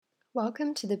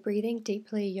Welcome to the Breathing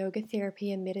Deeply Yoga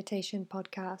Therapy and Meditation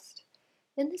podcast.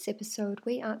 In this episode,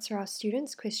 we answer our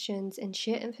students' questions and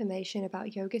share information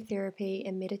about yoga therapy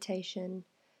and meditation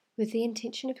with the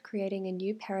intention of creating a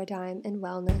new paradigm in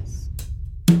wellness.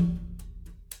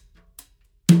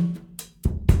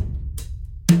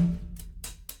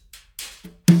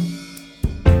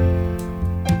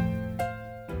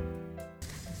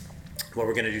 What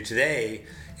we're going to do today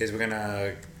is we're going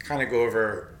to kind of go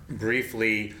over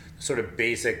briefly sort of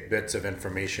basic bits of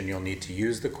information you'll need to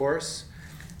use the course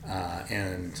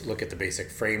and look at the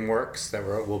basic frameworks that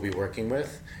we'll be working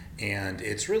with. And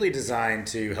it's really designed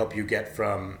to help you get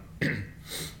from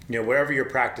wherever your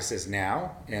practice is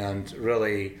now, and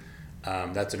really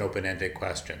that's an open-ended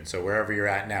question. So wherever you're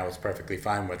at now is perfectly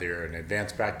fine, whether you're an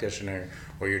advanced practitioner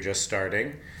or you're just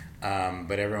starting.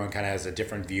 But everyone kind of has a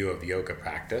different view of yoga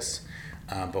practice.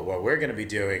 But what we're going to be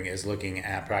doing is looking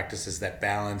at practices that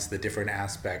balance the different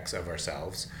aspects of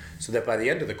ourselves so that by the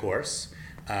end of the course,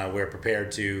 we're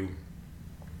prepared to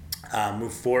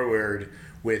move forward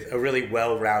with a really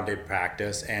well-rounded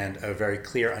practice and a very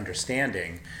clear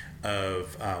understanding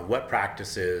of what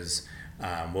practices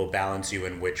will balance you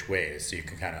in which ways. So you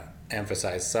can kind of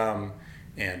emphasize some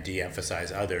and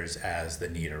de-emphasize others as the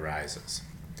need arises.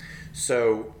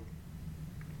 So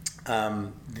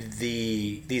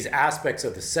these aspects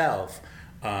of the self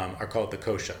are called the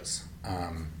koshas.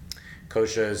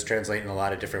 Koshas translate in a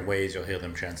lot of different ways. You'll hear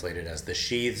them translated as the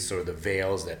sheaths or the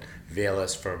veils that veil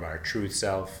us from our true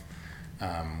self.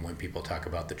 When people talk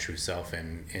about the true self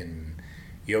in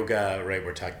yoga, right,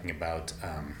 we're talking about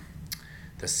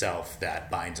the self that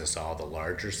binds us all, the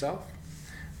larger self.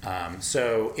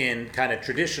 So in kind of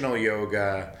traditional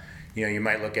yoga, you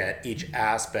might look at each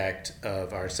aspect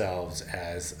of ourselves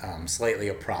as slightly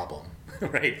a problem,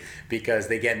 right? Because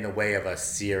they get in the way of us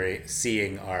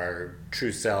seeing our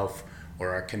true self or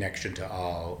our connection to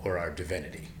all or our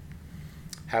divinity.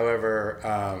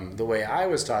 However, the way I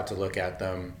was taught to look at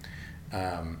them,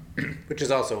 which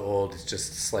is also old, it's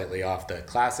just slightly off the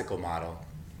classical model,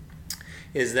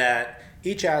 is that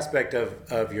each aspect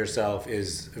of yourself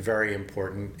is very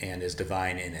important and is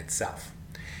divine in itself.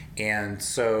 And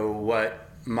so what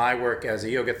my work as a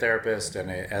yoga therapist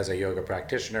and as a yoga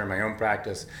practitioner, my own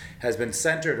practice, has been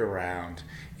centered around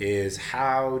is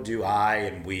how do I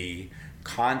and we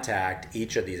contact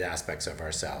each of these aspects of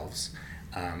ourselves?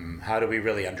 How do we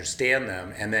really understand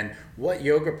them? And then what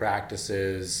yoga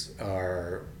practices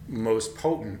are most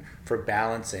potent for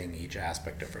balancing each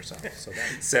aspect of ourselves?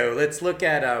 So let's look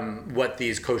at what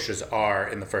these koshas are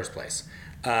in the first place.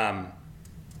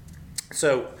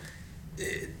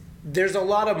 There's a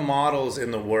lot of models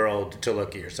in the world to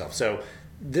look at yourself. So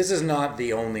this is not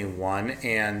the only one.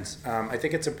 And I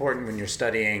think it's important when you're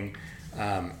studying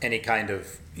any kind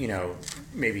of,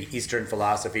 maybe Eastern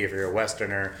philosophy, if you're a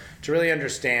Westerner, to really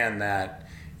understand that,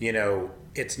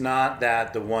 it's not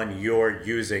that the one you're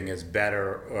using is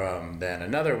better than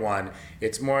another one.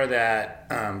 It's more that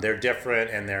they're different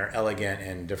and they're elegant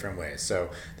in different ways. So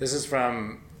this is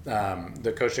from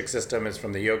the Koshic system is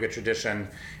from the yoga tradition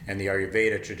and the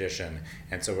Ayurveda tradition,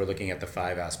 and so we're looking at the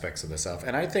 5 aspects of the self,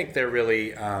 and I think they're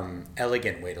really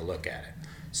elegant way to look at it.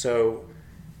 So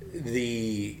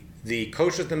the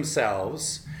koshas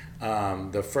themselves,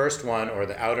 the first one or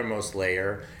the outermost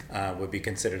layer would be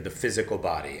considered the physical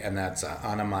body, and that's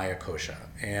Annamaya kosha,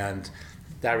 and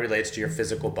that relates to your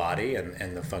physical body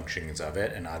and the functions of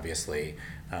it, and obviously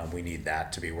we need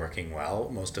that to be working well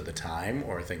most of the time,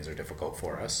 or things are difficult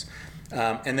for us.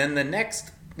 And then the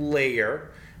next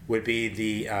layer would be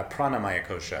the pranamaya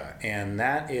kosha, and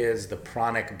that is the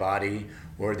pranic body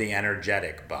or the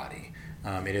energetic body.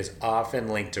 It is often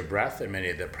linked to breath, and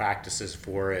many of the practices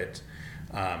for it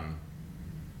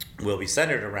will be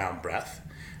centered around breath.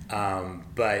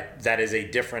 But that is a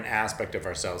different aspect of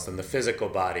ourselves than the physical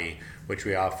body, which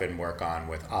we often work on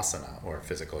with asana or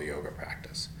physical yoga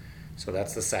practice. So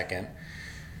that's the second.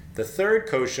 The third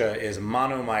kosha is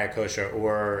manomaya kosha,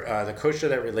 or the kosha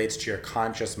that relates to your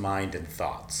conscious mind and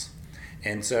thoughts.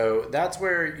 And so that's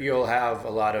where you'll have a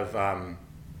lot of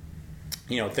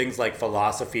things like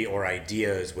philosophy or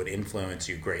ideas would influence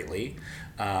you greatly.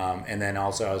 And then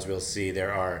also, as we'll see,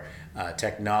 there are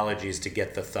technologies to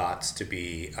get the thoughts to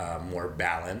be more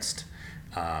balanced.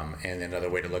 And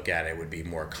another way to look at it would be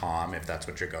more calm, if that's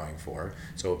what you're going for.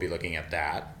 So we'll be looking at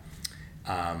that.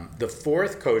 The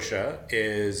fourth kosha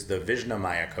is the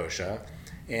Vijnanamaya kosha.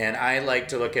 And I like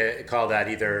to call that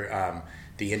either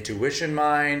the intuition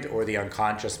mind or the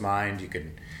unconscious mind. You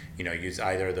could use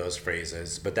either of those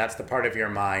phrases, but that's the part of your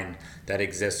mind that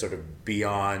exists sort of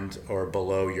beyond or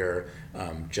below your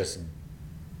just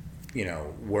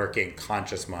working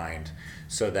conscious mind,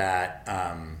 so that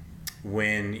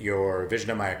when your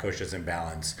Vijna Maya kosha is in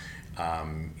balance,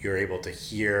 you're able to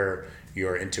hear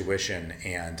your intuition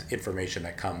and information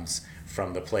that comes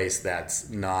from the place that's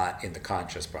not in the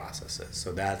conscious processes.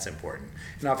 So that's important.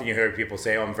 And often you hear people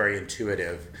say, "Oh, I'm very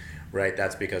intuitive," right?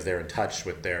 That's because they're in touch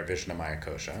with their Vijna Maya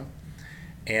kosha.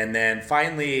 And then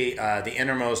finally, the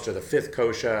innermost, or the fifth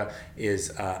kosha,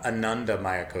 is Ananda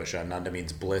Maya kosha. Ananda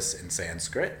means bliss in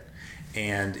Sanskrit.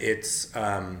 And it's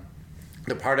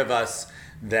the part of us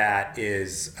that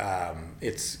is,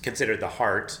 it's considered the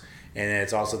heart, and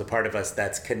it's also the part of us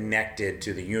that's connected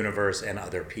to the universe and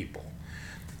other people.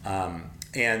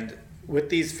 And with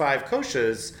these five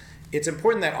koshas, it's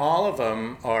important that all of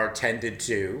them are tended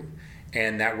to,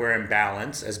 and that we're in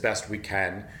balance as best we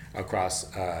can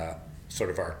across sort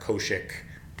of our koshic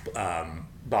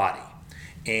body.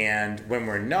 And when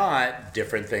we're not,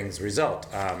 different things result.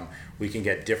 We can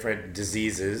get different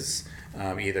diseases,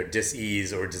 either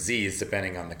dis-ease or disease,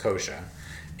 depending on the kosha.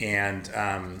 And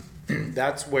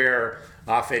that's where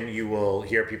often you will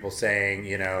hear people saying,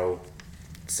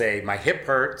 say my hip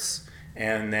hurts,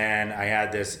 and then I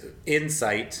had this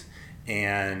insight,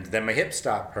 and then my hip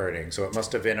stopped hurting, so it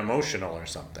must have been emotional or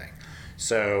something.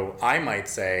 So I might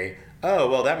say, oh,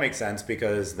 well, that makes sense,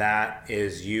 because that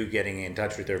is you getting in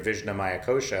touch with your Vijna Maya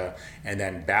kosha and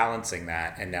then balancing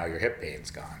that, and now your hip pain's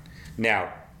gone.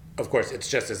 Now, of course, it's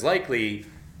just as likely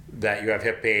that you have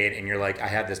hip pain and you're like, I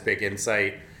had this big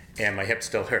insight and my hip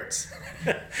still hurts.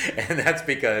 And that's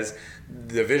because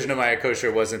the Vijna Maya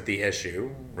kosha wasn't the issue,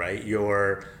 right?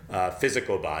 Your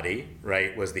physical body,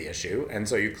 right, was the issue, and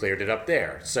so you cleared it up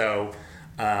there. So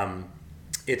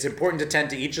it's important to tend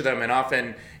to each of them, and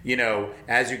often,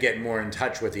 as you get more in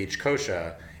touch with each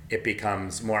kosha, it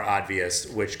becomes more obvious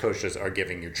which koshas are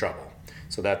giving you trouble.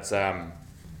 So that's how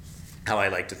I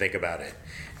like to think about it.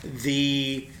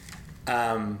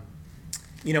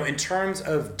 In terms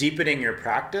of deepening your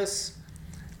practice,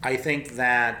 I think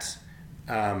that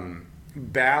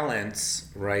balance,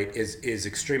 right, is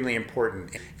extremely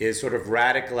important. Is sort of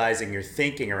radicalizing your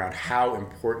thinking around how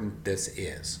important this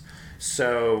is.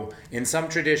 So in some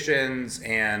traditions,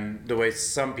 and the way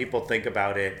some people think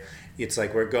about it, it's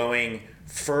like we're going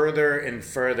further and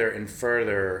further and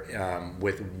further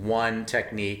with one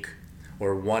technique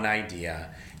or one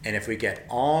idea. And if we get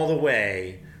all the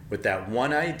way with that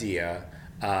one idea,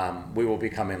 we will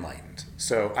become enlightened.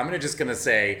 So I'm just going to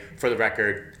say, for the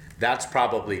record, that's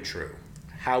probably true.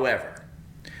 However,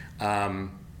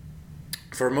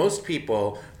 for most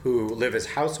people who live as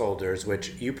householders,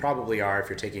 which you probably are if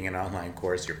you're taking an online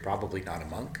course, you're probably not a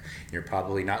monk, you're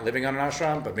probably not living on an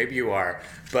ashram, but maybe you are.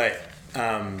 But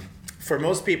for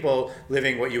most people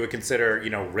living what you would consider,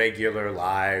 regular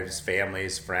lives,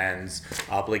 families, friends,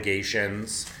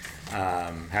 obligations,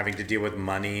 having to deal with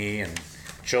money and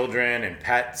children and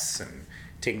pets and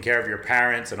taking care of your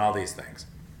parents and all these things.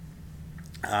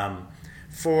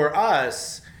 For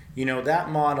us, that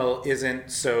model isn't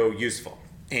so useful.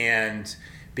 And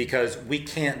because we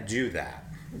can't do that.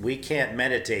 We can't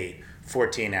meditate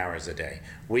 14 hours a day.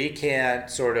 We can't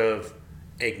sort of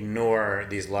ignore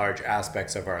these large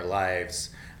aspects of our lives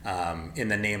in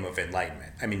the name of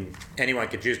enlightenment. I mean, anyone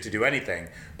could choose to do anything,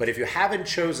 but if you haven't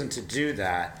chosen to do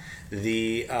that,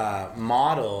 the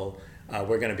model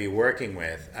we're going to be working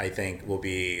with, I think, will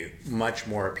be much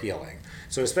more appealing.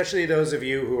 So especially those of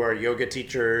you who are yoga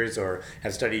teachers or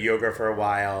have studied yoga for a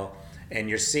while, and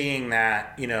you're seeing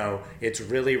that, it's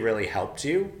really, really helped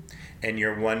you, and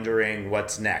you're wondering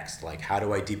what's next, like, how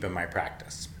do I deepen my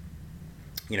practice?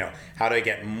 How do I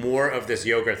get more of this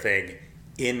yoga thing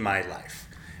in my life?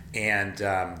 And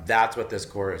that's what this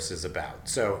course is about.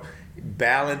 So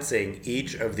balancing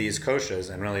each of these koshas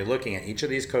and really looking at each of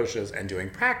these koshas and doing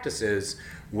practices,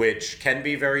 which can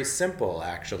be very simple,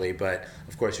 actually, but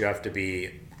of course you have to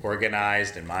be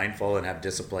organized and mindful and have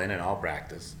discipline in all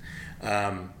practice.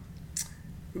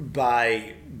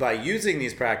 By using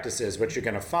these practices, what you're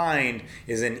going to find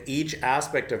is in each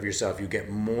aspect of yourself, you get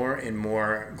more and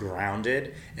more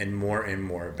grounded and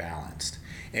more balanced.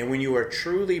 And when you are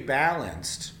truly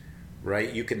balanced,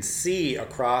 right, you can see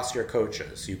across your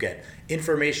koshas. You get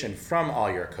information from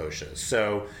all your koshas.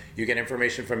 So you get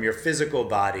information from your physical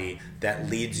body that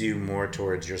leads you more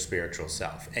towards your spiritual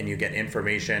self. And you get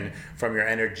information from your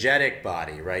energetic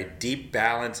body, right? Deep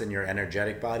balance in your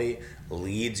energetic body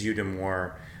leads you to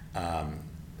more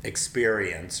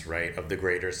experience, right, of the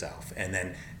greater self. And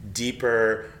then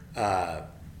deeper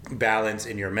balance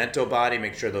in your mental body,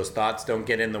 make sure those thoughts don't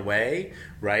get in the way,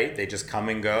 right? They just come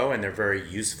and go, and they're very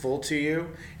useful to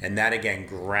you. And that, again,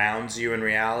 grounds you in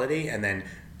reality and then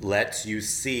lets you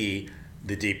see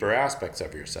the deeper aspects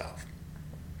of yourself.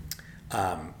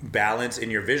 balance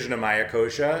in your Vijnanamaya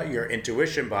kosha, your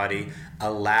intuition body,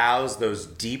 allows those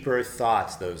deeper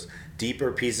thoughts, those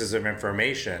deeper pieces of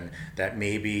information that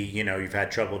maybe, you've had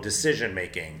trouble decision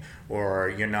making, or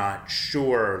you're not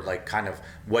sure, like, kind of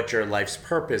what your life's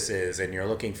purpose is, and you're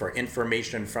looking for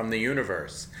information from the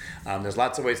universe. There's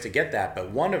lots of ways to get that,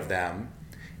 but one of them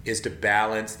is to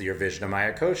balance your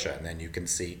Vijnanamaya kosha, and then you can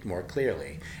see more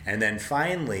clearly. And then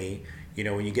finally,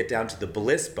 when you get down to the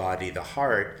bliss body, the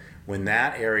heart, when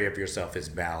that area of yourself is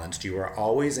balanced, you are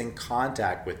always in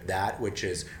contact with that which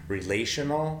is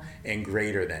relational and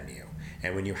greater than you.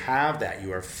 And when you have that,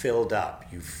 you are filled up.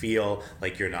 You feel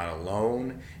like you're not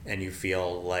alone, and you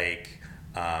feel like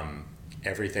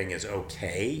everything is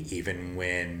okay, even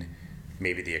when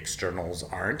maybe the externals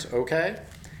aren't okay.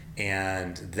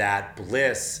 And that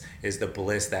bliss is the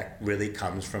bliss that really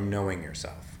comes from knowing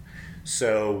yourself.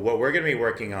 So what we're going to be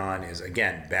working on is,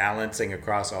 again, balancing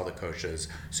across all the koshas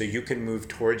so you can move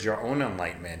towards your own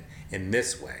enlightenment in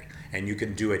this way. And you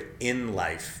can do it in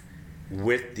life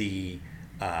with the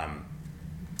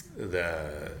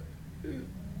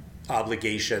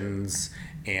obligations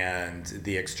and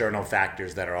the external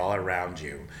factors that are all around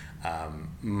you.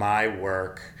 My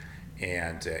work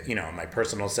and my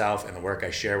personal self and the work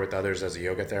I share with others as a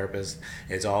yoga therapist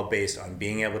is all based on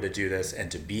being able to do this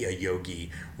and to be a yogi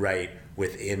right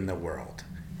within the world.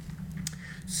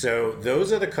 So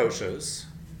those are the koshas.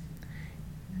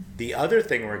 The other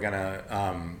thing we're going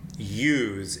to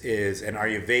use is an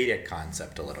Ayurvedic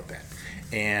concept a little bit.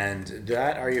 And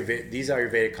these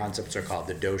Ayurvedic concepts are called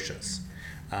the doshas.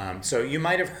 So you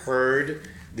might have heard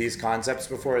these concepts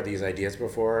before, these ideas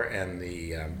before, and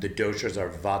the doshas are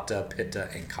Vata, Pitta,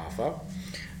 and Kapha.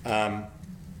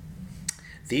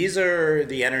 These are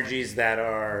the energies that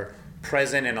are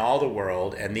present in all the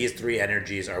world, and these three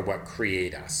energies are what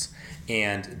create us.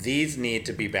 And these need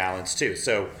to be balanced too.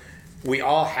 So we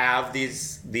all have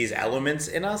these elements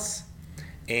in us,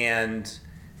 and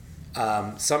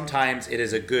sometimes it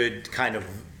is a good kind of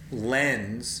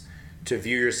lens to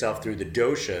view yourself through the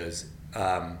doshas,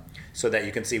 so that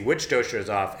you can see which dosha is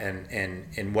off and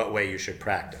in what way you should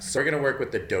practice. So we're going to work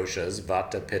with the doshas,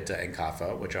 Vata, Pitta, and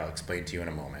Kapha, which I'll explain to you in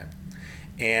a moment.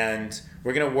 And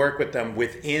we're going to work with them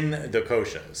within the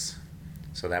koshas.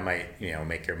 So that might,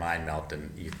 make your mind melt,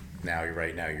 and you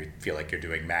feel like you're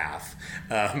doing math.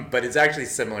 But it's actually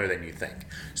similar than you think.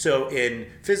 So in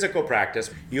physical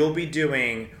practice, you'll be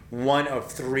doing one of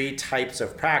three types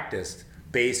of practice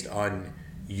based on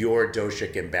your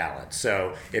doshic imbalance.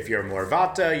 So if you're more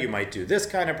Vata, you might do this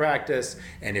kind of practice,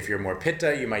 and if you're more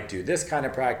Pitta, you might do this kind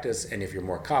of practice, and if you're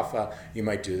more Kapha, you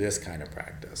might do this kind of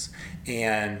practice.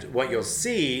 And what you'll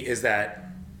see is that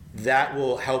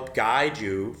will help guide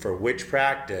you for which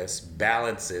practice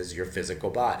balances your physical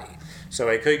body. So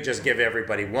I could just give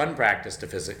everybody one practice to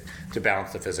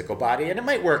balance the physical body, and it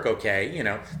might work okay.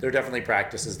 There are definitely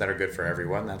practices that are good for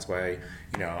everyone. That's why,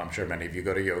 I'm sure many of you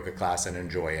go to yoga class and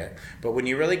enjoy it. But when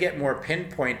you really get more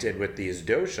pinpointed with these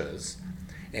doshas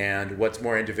and what's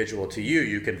more individual to you,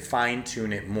 you can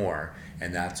fine-tune it more,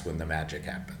 and that's when the magic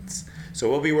happens. So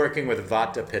we'll be working with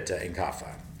Vata, Pitta, and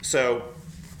Kapha. So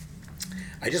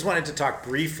I just wanted to talk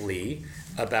briefly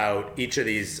about each of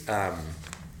these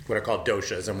what are called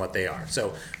doshas and what they are.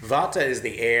 So Vata is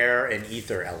the air and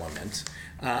ether element.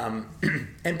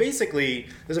 And basically,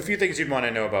 there's a few things you'd want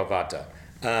to know about Vata.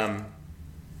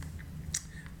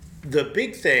 The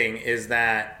big thing is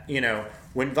that,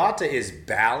 when Vata is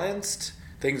balanced,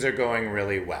 things are going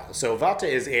really well. So Vata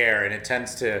is air, and it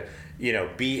tends to,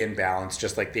 be in balance,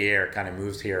 just like the air kind of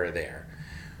moves here or there.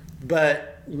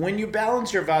 But when you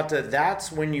balance your Vata,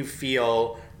 that's when you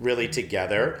feel really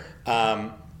together.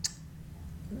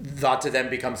 Vata then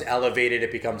becomes elevated,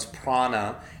 it becomes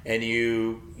prana, and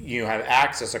you have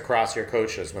access across your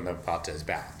koshas when the Vata is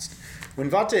balanced. When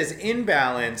Vata is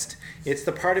imbalanced, it's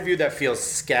the part of you that feels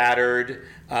scattered.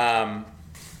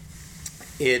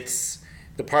 It's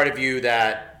the part of you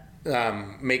that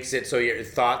makes it so your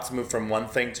thoughts move from one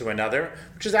thing to another,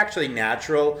 which is actually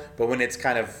natural, but when it's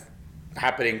kind of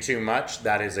happening too much,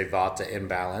 that is a Vata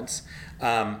imbalance.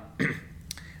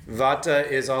 Vata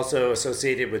is also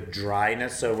associated with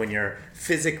dryness, so when you're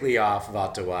physically off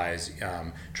Vata-wise,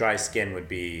 dry skin would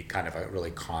be kind of a really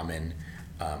common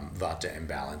Vata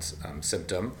imbalance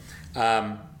symptom.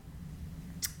 Now,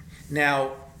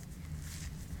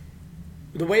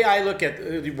 the way I look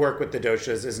at work with the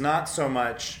doshas is not so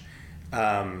much,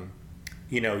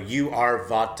 you are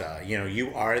Vata,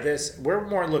 you are this. We're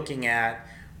more looking at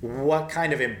what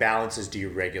kind of imbalances do you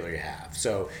regularly have?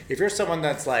 So if you're someone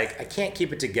that's like, I can't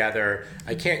keep it together,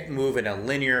 I can't move in a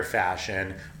linear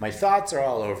fashion, my thoughts are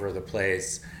all over the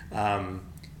place,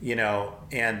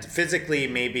 and physically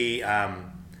maybe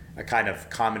a kind of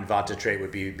common Vata trait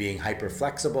would be being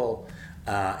hyperflexible,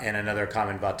 and another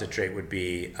common Vata trait would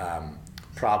be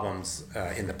problems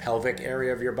in the pelvic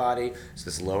area of your body, so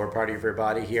this lower part of your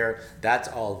body here, that's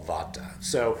all Vata.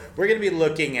 So we're going to be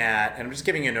looking at, and I'm just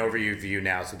giving you an overview view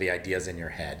now so the idea's in your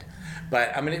head,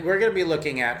 but we're going to be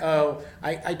looking at,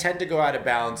 I tend to go out of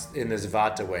balance in this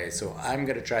Vata way, so I'm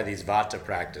going to try these Vata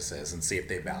practices and see if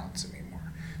they balance me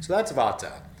more. So that's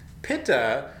Vata.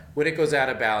 Pitta, when it goes out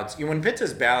of balance, when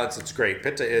Pitta's balanced, it's great.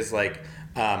 Pitta is like,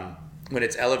 when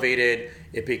it's elevated,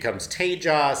 it becomes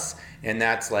Tejas, and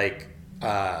that's like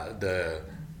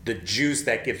the juice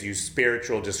that gives you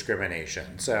spiritual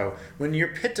discrimination. So when your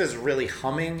Pitta's really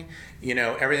humming,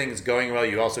 everything's going well,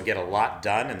 you also get a lot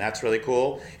done, and that's really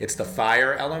cool. It's the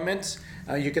fire element,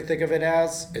 you could think of it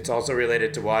as. It's also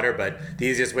related to water, but the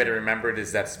easiest way to remember it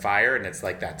is that's fire, and it's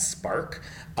like that spark.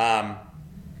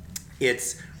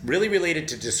 It's really related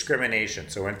to discrimination.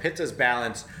 So when Pitta's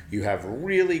balanced, you have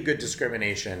really good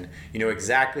discrimination. You know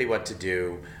exactly what to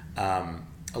do. A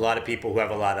lot of people who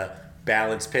have a lot of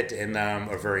balanced Pitta in them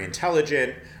are very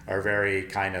intelligent, are very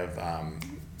kind of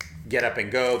get up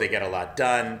and go, they get a lot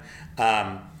done.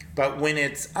 But when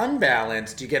it's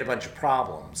unbalanced, you get a bunch of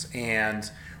problems. And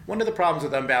one of the problems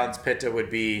with unbalanced Pitta would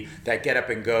be that get up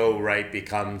and go, right,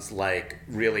 becomes like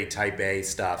really type A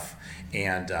stuff,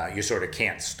 and you sort of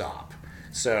can't stop.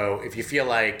 So if you feel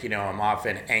like, I'm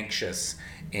often anxious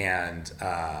and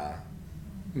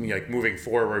like moving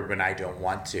forward when I don't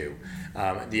want to.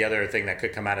 The other thing that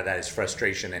could come out of that is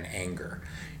frustration and anger.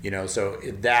 So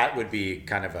that would be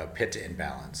kind of a Pitta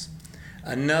imbalance.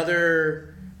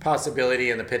 Another possibility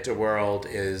in the Pitta world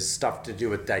is stuff to do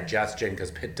with digestion,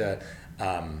 because Pitta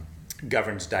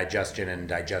governs digestion and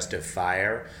digestive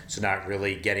fire, so not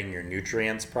really getting your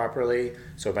nutrients properly.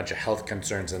 So a bunch of health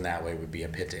concerns in that way would be a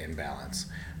Pitta imbalance.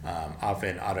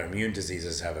 Often autoimmune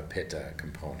diseases have a Pitta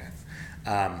component.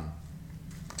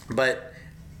 But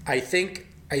I think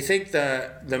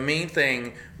the main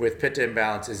thing with Pitta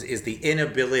imbalance is the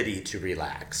inability to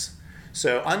relax.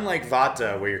 So unlike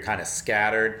Vata, where you're kind of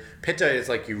scattered, Pitta is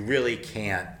like you really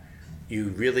can't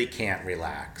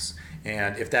relax.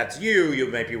 And if that's you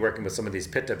might be working with some of these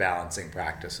Pitta balancing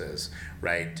practices,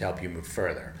 right, to help you move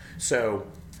further. So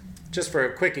just for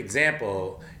a quick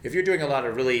example, if you're doing a lot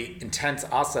of really intense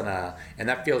asana and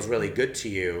that feels really good to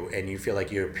you and you feel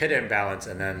like you're Pitta imbalance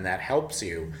and then that helps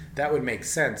you, that would make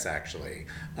sense actually.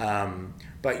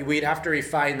 But we'd have to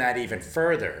refine that even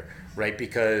further, right?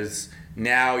 Because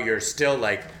now you're still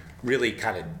like really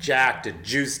kind of jacked and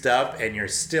juiced up and you're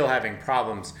still having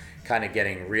problems kind of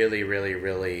getting really, really,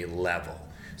 really level.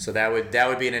 So that would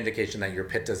be an indication that your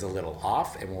Pitta's a little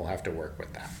off, and we'll have to work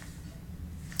with that.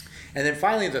 And then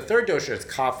finally, the third dosha is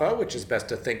Kapha, which is best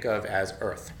to think of as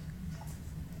earth.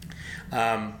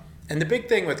 And the big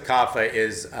thing with Kapha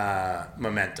is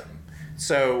momentum.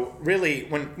 So really,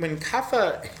 when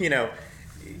Kapha,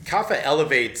 Kapha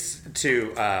elevates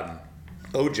to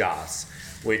Ojas,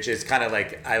 which is kind of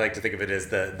like, I like to think of it as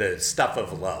the stuff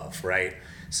of love, right?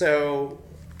 So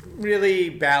really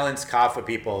balanced Kapha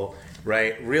people,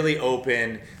 right? Really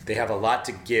open. They have a lot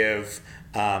to give.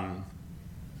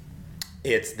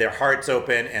 It's their heart's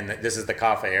open, and this is the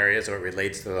Kapha area, so it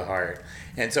relates to the heart.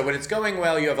 And so when it's going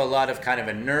well, you have a lot of kind of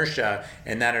inertia,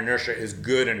 and that inertia is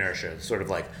good inertia. It's sort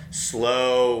of like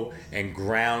slow and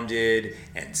grounded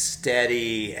and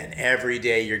steady, and every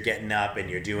day you're getting up and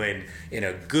you're doing, in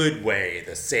a good way,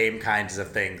 the same kinds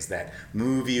of things that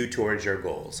move you towards your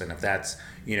goals. And if that's,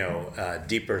 a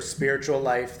deeper spiritual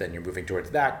life, then you're moving towards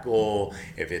that goal.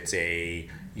 If it's a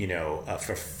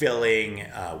fulfilling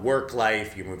work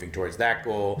life, you're moving towards that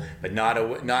goal, but not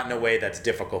in a way that's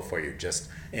difficult for you, just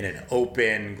in an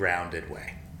open, grounded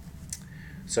way.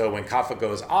 So when Kapha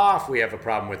goes off, we have a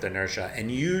problem with inertia,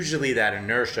 and usually that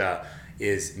inertia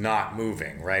is not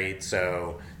moving, right?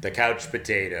 So the couch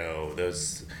potato,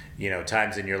 those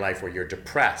times in your life where you're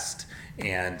depressed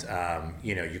and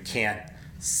you can't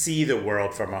see the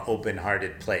world from an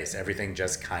open-hearted place. Everything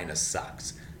just kind of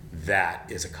sucks. That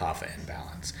is a Kapha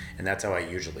imbalance, and that's how I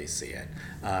usually see it.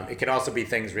 It can also be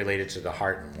things related to the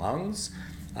heart and lungs,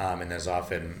 and there's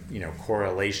often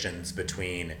correlations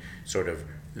between sort of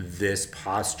this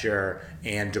posture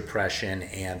and depression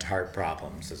and heart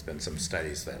problems. There's been some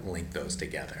studies that link those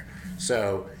together.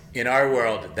 So in our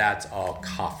world, that's all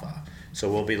Kapha.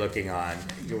 So we'll be looking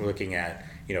at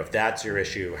if that's your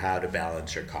issue, how to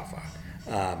balance your Kapha.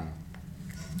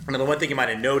 And the one thing you might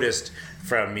have noticed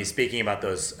from me speaking about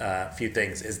those few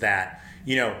things is that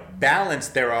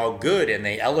balanced, they're all good and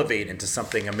they elevate into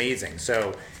something amazing.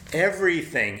 So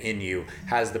everything in you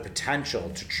has the potential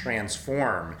to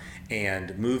transform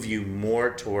and move you more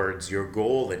towards your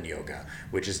goal in yoga,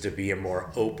 which is to be a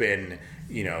more open,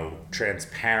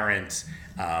 transparent,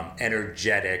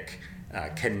 energetic,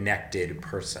 connected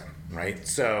person, right?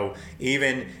 So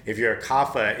even if your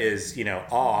kapha is,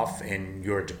 off and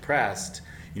you're depressed,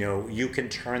 you can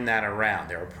turn that around.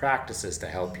 There are practices to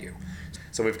help you.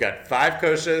 So we've got 5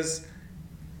 koshas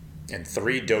and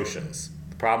 3 doshas.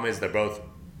 The problem is they're both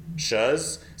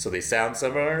shas, so they sound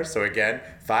similar. So again,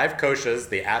 5 koshas,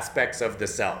 the aspects of the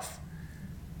self.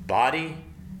 Body,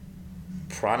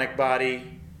 pranic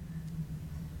body,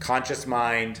 conscious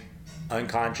mind,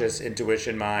 unconscious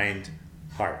intuition mind,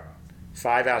 heart.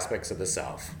 5 aspects of the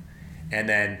self. And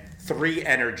then 3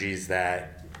 energies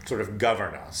that sort of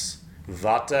govern us.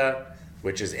 Vata,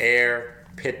 which is air,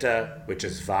 Pitta, which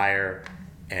is fire,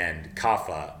 and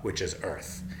Kapha, which is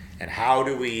earth. And how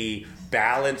do we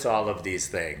balance all of these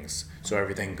things so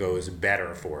everything goes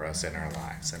better for us in our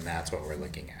lives? And that's what we're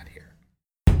looking at here.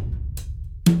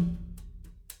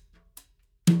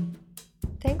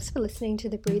 Thanks for listening to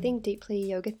the Breathing Deeply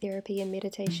Yoga Therapy and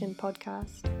Meditation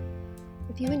podcast.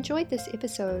 If you enjoyed this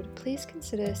episode, please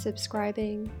consider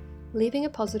subscribing, leaving a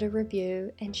positive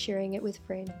review, and sharing it with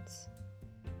friends.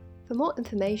 For more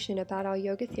information about our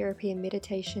yoga therapy and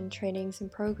meditation trainings and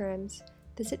programs,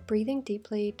 visit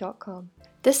breathingdeeply.com.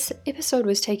 This episode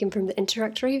was taken from the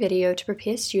introductory video to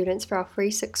prepare students for our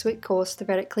free 6-week course, The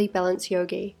Radically Balanced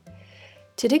Yogi.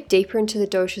 To dig deeper into the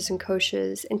doshas and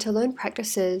koshas and to learn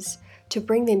practices to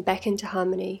bring them back into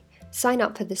harmony, sign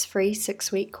up for this free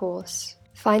 6-week course.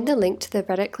 Find the link to the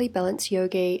Radically Balanced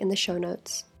Yogi in the show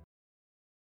notes.